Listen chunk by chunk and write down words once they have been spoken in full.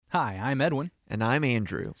Hi, I'm Edwin. And I'm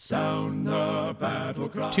Andrew. Sound the battle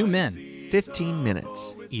cry. 2 men, 15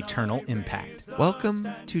 minutes. eternal impact. Welcome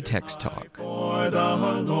to Text Talk. For the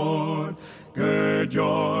Lord, gird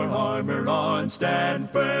your armor on, stand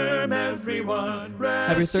firm, everyone.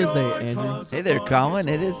 Happy Thursday, Andrew. Hey there, Colin.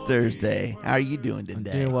 It is Thursday. How are you doing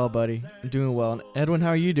today? Doing well, buddy. I'm doing well. And Edwin, how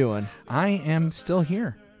are you doing? I am still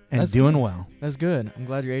here and That's doing good. well. That's good. I'm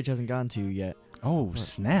glad your age hasn't gotten to you yet. Oh,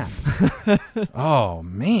 snap. Oh,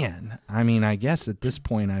 man. I mean, I guess at this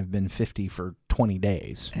point I've been 50 for 20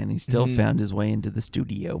 days. And he still found his way into the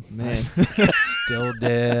studio. Man. Still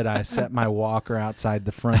did. I set my walker outside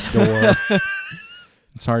the front door.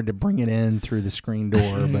 It's hard to bring it in through the screen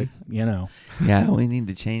door, but, you know. Yeah, we need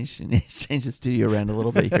to change the studio around a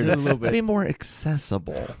little bit here Just a little bit. to be more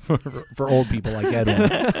accessible. For old people like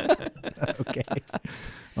Edwin. Okay.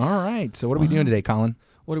 All right. So what are we doing today, Colin?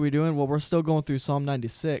 What are we doing? Well, we're still going through Psalm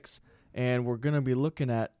 96, and we're going to be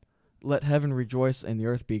looking at Let Heaven Rejoice and the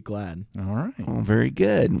Earth Be Glad. All right. Oh, very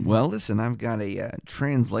good. Well, listen, I've got a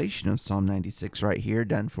translation of Psalm 96 right here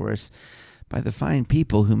done for us by the fine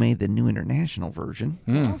people who made the New International Version.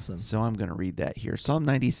 Awesome. So I'm going to read that here. Psalm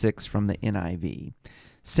 96 from the NIV.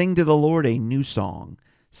 Sing to the Lord a new song.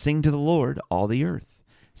 Sing to the Lord, all the earth.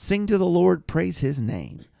 Sing to the Lord, praise his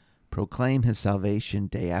name. Proclaim his salvation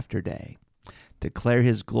day after day. Declare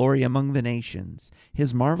his glory among the nations,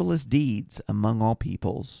 his marvelous deeds among all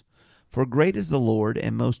peoples. For great is the Lord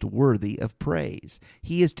and most worthy of praise.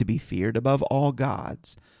 He is to be feared above all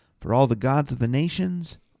gods. For all the gods of the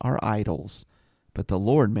nations are idols, but the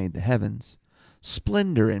Lord made the heavens.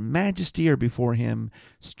 Splendor and majesty are before him.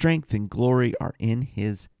 Strength and glory are in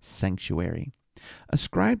his sanctuary.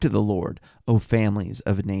 Ascribe to the Lord, O families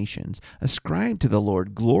of nations. Ascribe to the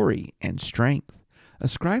Lord glory and strength.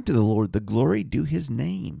 Ascribe to the Lord the glory due his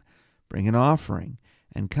name. Bring an offering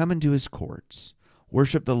and come into his courts.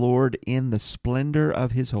 Worship the Lord in the splendor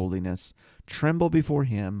of his holiness. Tremble before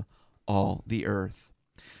him, all the earth.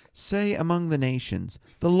 Say among the nations,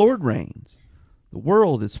 the Lord reigns. The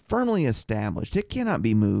world is firmly established. It cannot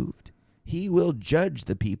be moved. He will judge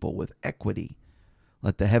the people with equity.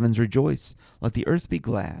 Let the heavens rejoice. Let the earth be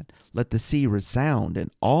glad. Let the sea resound and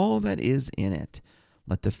all that is in it.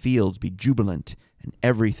 Let the fields be jubilant and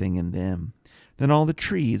everything in them. Then all the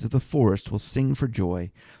trees of the forest will sing for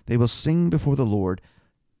joy. They will sing before the Lord,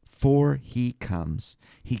 for he comes.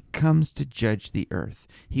 He comes to judge the earth.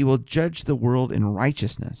 He will judge the world in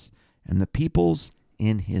righteousness and the peoples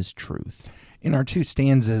in his truth. In our 2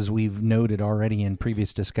 stanzas, we've noted already in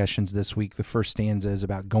previous discussions this week, the first stanza is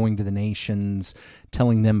about going to the nations,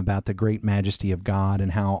 telling them about the great majesty of God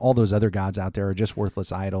and how all those other gods out there are just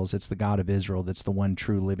worthless idols. It's the God of Israel that's the one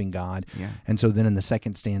true living God. Yeah. And so then in the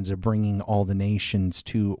second stanza, bringing all the nations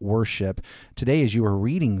to worship. Today, as you were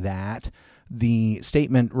reading that, the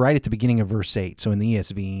statement right at the beginning of verse 8, so in the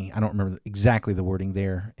ESV, I don't remember exactly the wording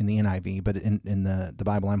there in the NIV, but in the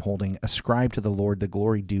Bible I'm holding, ascribe to the Lord the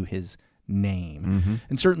glory due his name. Mm-hmm.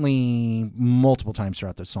 And certainly multiple times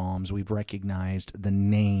throughout the Psalms, we've recognized the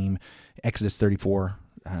name. Exodus 34,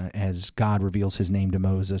 as God reveals his name to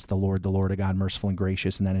Moses, the Lord, a God merciful and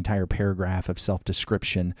gracious, in that entire paragraph of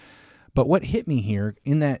self-description. But what hit me here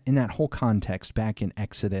in that whole context back in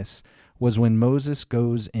Exodus was when Moses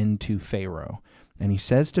goes into Pharaoh. And he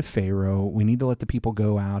says to Pharaoh, we need to let the people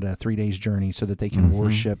go out a 3 days journey so that they can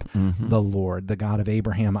worship the Lord, the God of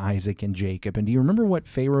Abraham, Isaac, and Jacob. And do you remember what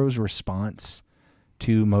Pharaoh's response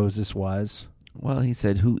to Moses was? Well, he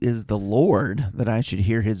said, who is the Lord that I should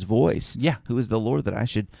hear his voice? Yeah. Who is the Lord that I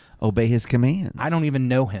should obey his commands? I don't even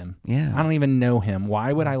know him. Yeah. I don't even know him.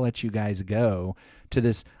 Why would I let you guys go to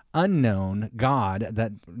this unknown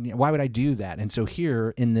God? Why would I do that? And so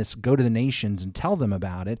here in this go to the nations and tell them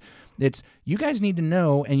about it, it's you guys need to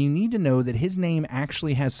know, and you need to know that his name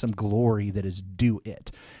actually has some glory that is due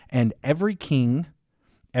it. And every king,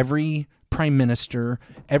 every prime minister,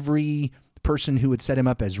 every person who would set him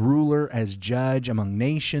up as ruler, as judge among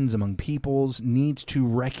nations, among peoples, needs to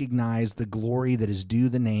recognize the glory that is due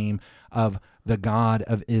the name of the God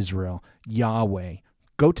of Israel, Yahweh.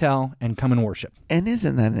 Go tell and come and worship. And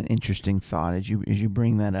isn't that an interesting thought as you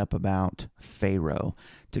bring that up about Pharaoh?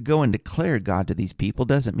 To go and declare God to these people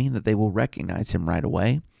doesn't mean that they will recognize him right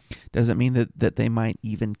away. Doesn't mean that they might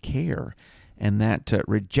even care. and that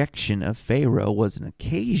rejection of Pharaoh was an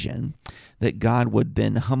occasion that God would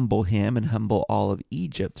then humble him and humble all of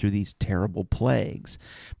Egypt through these terrible plagues.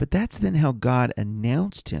 But that's then how God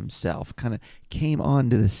announced himself, kind of came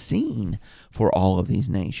onto the scene for all of these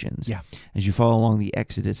nations. Yeah. As you follow along the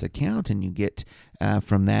Exodus account and you get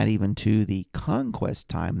from that even to the conquest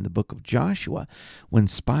time in the book of Joshua, when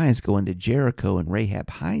spies go into Jericho and Rahab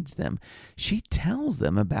hides them, she tells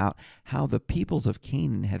them about how the peoples of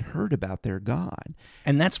Canaan had heard about their God.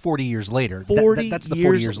 And that's 40 years later. 40 That's the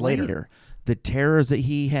 40 years later. later. The terrors that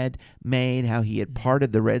he had made, how he had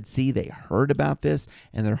parted the Red Sea, they heard about this,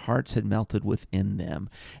 and their hearts had melted within them.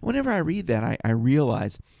 And whenever I read that, I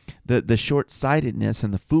realize the short-sightedness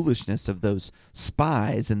and the foolishness of those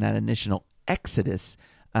spies in that initial Exodus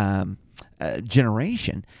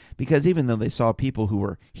generation, because even though they saw people who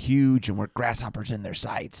were huge and were grasshoppers in their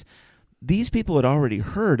sights, these people had already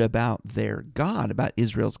heard about their God, about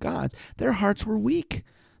Israel's gods. Their hearts were weak.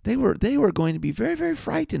 They were going to be very, very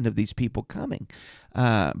frightened of these people coming,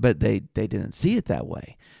 but they didn't see it that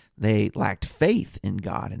way. They lacked faith in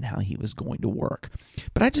God and how he was going to work.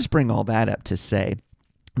 But I just bring all that up to say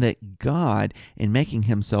that God, in making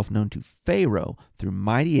himself known to Pharaoh through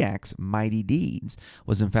mighty acts, mighty deeds,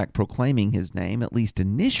 was in fact proclaiming his name, at least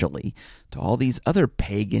initially, to all these other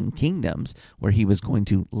pagan kingdoms where he was going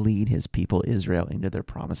to lead his people Israel into their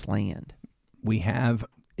promised land. We have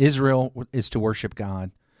Israel is to worship God.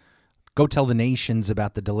 Go tell the nations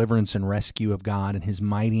about the deliverance and rescue of God and his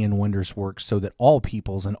mighty and wondrous works, so that all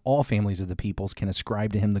peoples and all families of the peoples can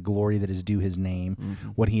ascribe to him the glory that is due his name,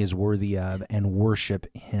 what he is worthy of, and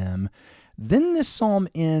worship him. Then this psalm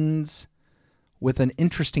ends with an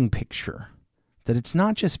interesting picture, that it's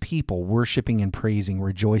not just people worshiping and praising,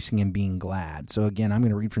 rejoicing and being glad. So again, I'm going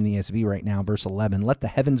to read from the ESV right now, verse 11. Let the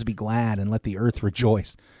heavens be glad and let the earth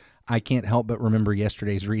rejoice. I can't help but remember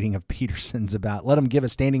yesterday's reading of Peterson's about let them give a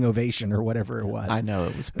standing ovation or whatever it was. I know,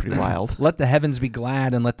 it was pretty wild. Let the heavens be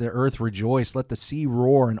glad and let the earth rejoice. Let the sea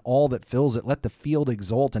roar and all that fills it. Let the field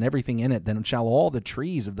exult and everything in it. Then shall all the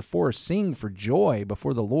trees of the forest sing for joy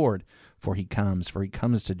before the Lord, for he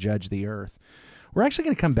comes to judge the earth. We're actually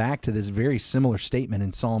going to come back to this very similar statement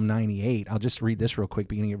in Psalm 98. I'll just read this real quick,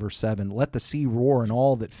 beginning at verse 7. Let the sea roar and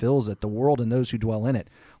all that fills it, the world and those who dwell in it.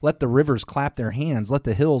 Let the rivers clap their hands. Let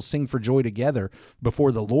the hills sing for joy together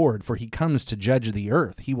before the Lord, for he comes to judge the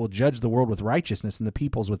earth. He will judge the world with righteousness and the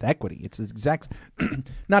peoples with equity. It's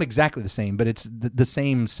not exactly the same, but it's the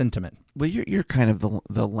same sentiment. Well, you're kind of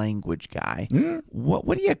the language guy.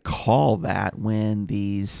 What do you call that when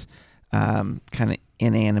these kind of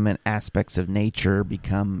inanimate aspects of nature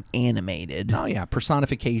become animated? Oh yeah,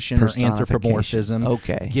 personification or anthropomorphism.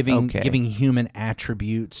 Okay, giving human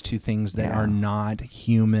attributes to things that are not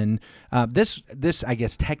human. This I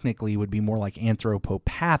guess technically would be more like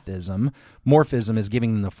anthropopathism. Morphism is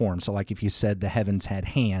giving them the form. So like if you said the heavens had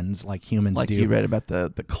hands, like humans like do. You read about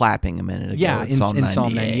the clapping a minute ago. Yeah, in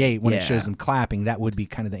Psalm 98 when it shows them clapping, that would be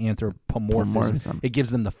kind of the anthropomorphism. It gives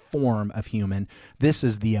them the form of human. This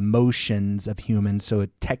is the emotions of humans. So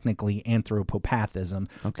it technically anthropopathism,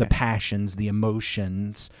 the passions, the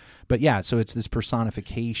emotions. But yeah, so it's this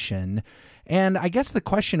personification. And I guess the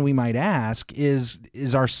question we might ask is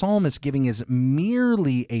our psalmist giving us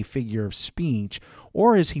merely a figure of speech,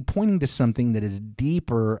 or is he pointing to something that is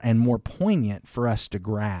deeper and more poignant for us to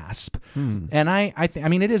grasp? And I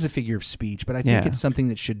mean, it is a figure of speech, but I think it's something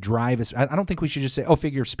that should drive us. I don't think we should just say, oh,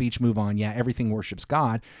 figure of speech, move on. Yeah, everything worships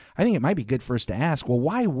God. I think it might be good for us to ask, well,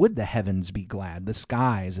 why would the heavens be glad? The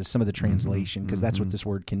skies is some of the translation, because that's what this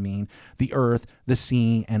word can mean. The earth, the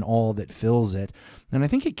sea, and all that fills it. And I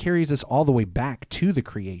think it carries us all the way back to the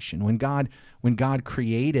creation. When God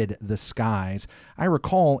created the skies, I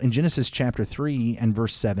recall in Genesis chapter 3 and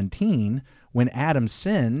verse 17, when Adam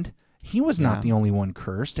sinned, he was not the only one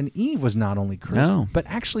cursed, and Eve was not only cursed, but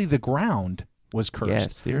actually the ground was cursed.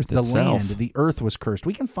 Yes, the earth the itself. Land, the earth was cursed.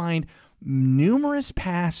 We can find numerous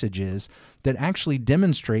passages that actually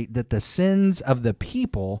demonstrate that the sins of the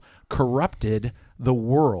people corrupted the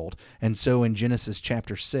world. And so in Genesis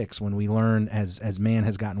chapter 6, when we learn as man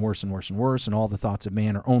has gotten worse and worse and worse, and all the thoughts of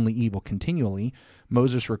man are only evil continually,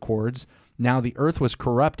 Moses records, now the earth was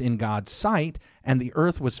corrupt in God's sight, and the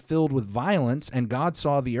earth was filled with violence, and God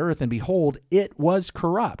saw the earth, and behold, it was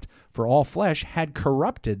corrupt, for all flesh had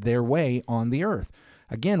corrupted their way on the earth.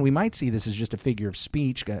 Again, we might see this as just a figure of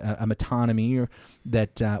speech, a metonymy, or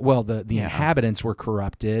that, the inhabitants were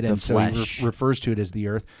corrupted, and so he refers to it as the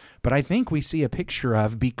earth. But I think we see a picture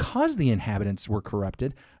of, because the inhabitants were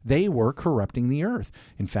corrupted, they were corrupting the earth.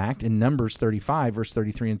 In fact, in Numbers 35, verse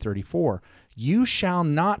 33 and 34, You shall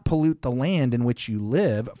not pollute the land in which you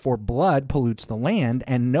live, for blood pollutes the land,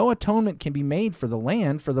 and no atonement can be made for the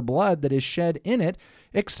land for the blood that is shed in it,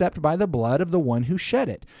 except by the blood of the one who shed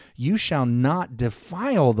it. You shall not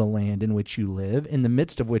defile the land in which you live, in the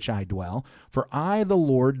midst of which I dwell, for I, the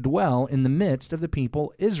Lord, dwell in the midst of the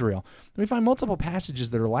people Israel. We find multiple passages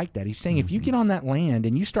that are like that. He's saying if you get on that land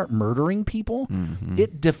and you start murdering people,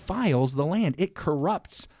 it defiles the land. It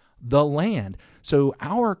corrupts the land. So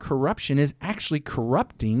our corruption is actually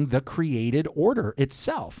corrupting the created order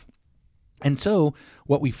itself. And so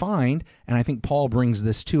what we find, and I think Paul brings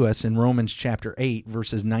this to us in Romans chapter 8,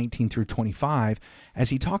 verses 19 through 25, as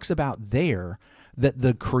he talks about there that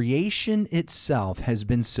the creation itself has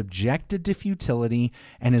been subjected to futility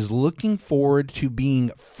and is looking forward to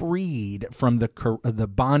being freed from the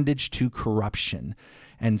bondage to corruption.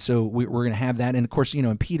 And so we're going to have that. And of course,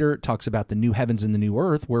 and Peter talks about the new heavens and the new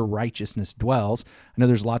earth where righteousness dwells. I know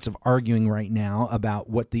there's lots of arguing right now about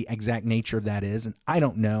what the exact nature of that is. And I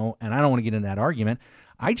don't know, and I don't want to get into that argument.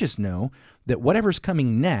 I just know that whatever's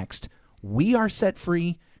coming next, we are set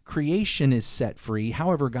free. Creation is set free,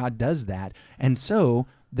 however God does that. And so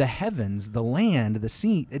the heavens, the land, the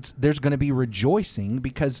sea, there's going to be rejoicing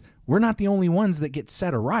because we're not the only ones that get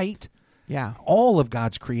set aright. Yeah. All of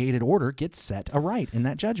God's created order gets set aright in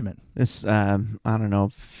that judgment. This, I don't know, a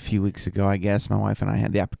few weeks ago, I guess, my wife and I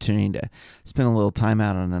had the opportunity to spend a little time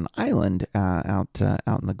out on an island out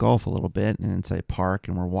in the Gulf a little bit, and it's a park,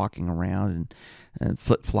 and we're walking around and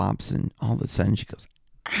flip-flops, and all of a sudden she goes,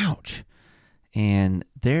 ouch. And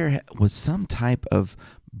there was some type of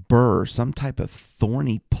burr, some type of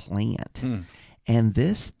thorny plant. And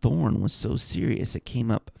this thorn was so serious, it came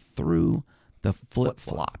up through the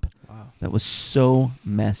flip-flop. Wow. That was so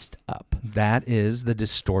messed up. That is the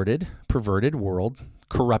distorted, perverted world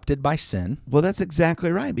corrupted by sin. Well, that's exactly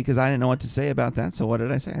right, because I didn't know what to say about that. So what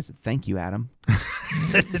did I say? I said, thank you, Adam.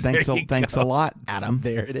 Thanks a lot, Adam.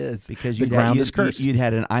 There it is. Because the ground is cursed. You'd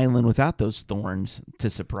had an island without those thorns to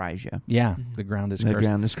surprise you. Yeah, the ground is The cursed.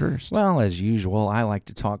 ground is cursed. Well, as usual, I like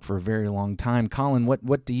to talk for a very long time. Colin,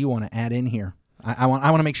 what do you want to add in here? I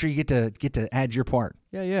want to make sure you get to add your part.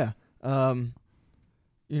 Yeah.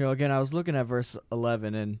 Again, I was looking at verse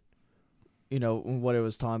 11 and, what it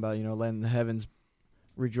was talking about, letting the heavens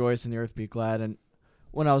rejoice and the earth be glad. And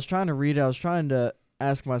when I was trying to read it, I was trying to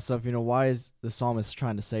ask myself, why is the psalmist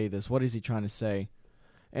trying to say this? What is he trying to say?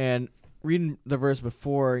 And reading the verse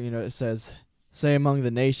before, it says, say among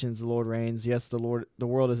the nations, the Lord reigns. Yes, the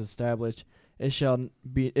world is established. It shall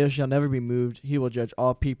never be moved. He will judge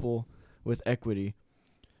all people with equity.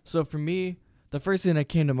 So for me, the first thing that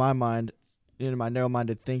came to my mind in my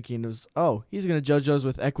narrow-minded thinking was, he's going to judge those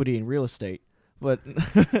with equity in real estate. But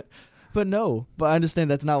no. But I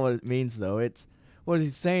understand that's not what it means, though. It's what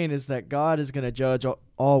he's saying is that God is going to judge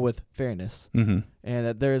all with fairness, and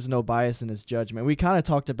that there is no bias in his judgment. We kind of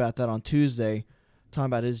talked about that on Tuesday, talking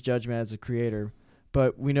about his judgment as a creator.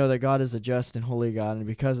 But we know that God is a just and holy God, and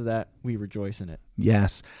because of that, we rejoice in it.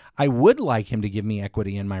 Yes. I would like him to give me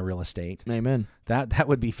equity in my real estate. Amen. That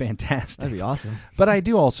would be fantastic. That'd be awesome. But I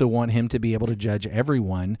do also want him to be able to judge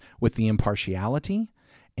everyone with the impartiality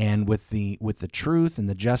and with the truth and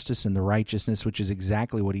the justice and the righteousness, which is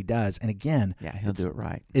exactly what he does. And again, he'll do it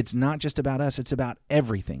right. It's not just about us. It's about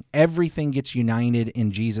everything. Everything gets united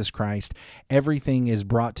in Jesus Christ. Everything is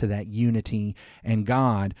brought to that unity. And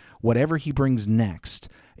God, whatever he brings next,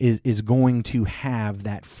 is going to have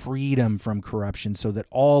that freedom from corruption so that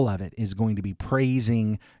all of it is going to be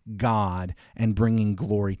praising God and bringing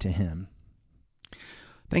glory to him.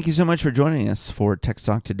 Thank you so much for joining us for Text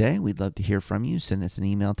Talk today. We'd love to hear from you. Send us an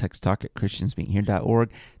email, texttalk@christiansmeethere.org,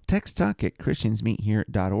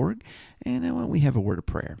 texttalk@christiansmeethere.org, and why don't we have a word of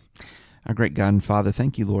prayer. Our great God and Father,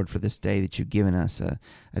 thank you, Lord, for this day that you've given us a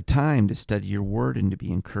time to study your word and to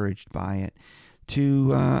be encouraged by it,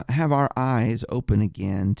 to have our eyes open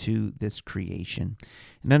again to this creation,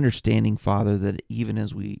 and understanding, Father, that even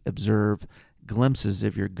as we observe glimpses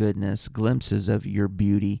of your goodness, glimpses of your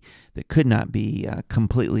beauty that could not be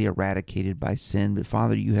completely eradicated by sin. But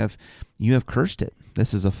Father, you have cursed it.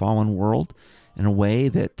 This is a fallen world in a way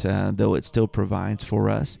that, though it still provides for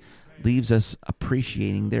us, leaves us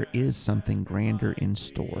appreciating there is something grander in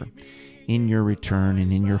store in your return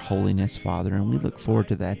and in your holiness, Father. And we look forward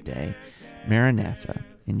to that day. Maranatha.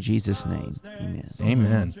 In Jesus' name, amen.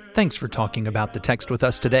 Amen. Thanks for talking about the text with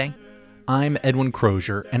us today. I'm Edwin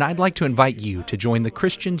Crozier, and I'd like to invite you to join the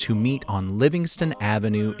Christians who meet on Livingston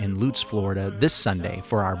Avenue in Lutz, Florida this Sunday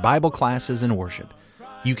for our Bible classes and worship.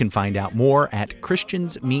 You can find out more at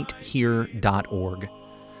christiansmeethere.org.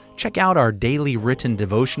 Check out our daily written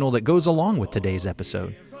devotional that goes along with today's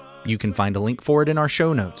episode. You can find a link for it in our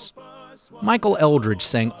show notes. Michael Eldridge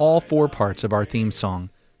sang all 4 parts of our theme song.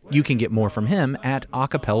 You can get more from him at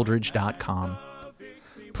acapeldridge.com.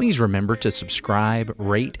 Please remember to subscribe,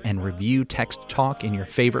 rate, and review Text Talk in your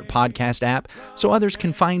favorite podcast app so others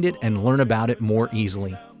can find it and learn about it more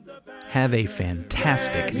easily. Have a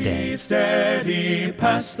fantastic day. Steady,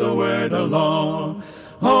 pass the word along.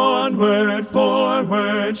 Onward,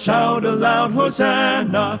 forward, shout aloud,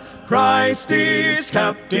 Hosanna. Christ is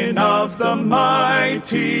captain of the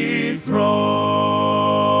mighty throne.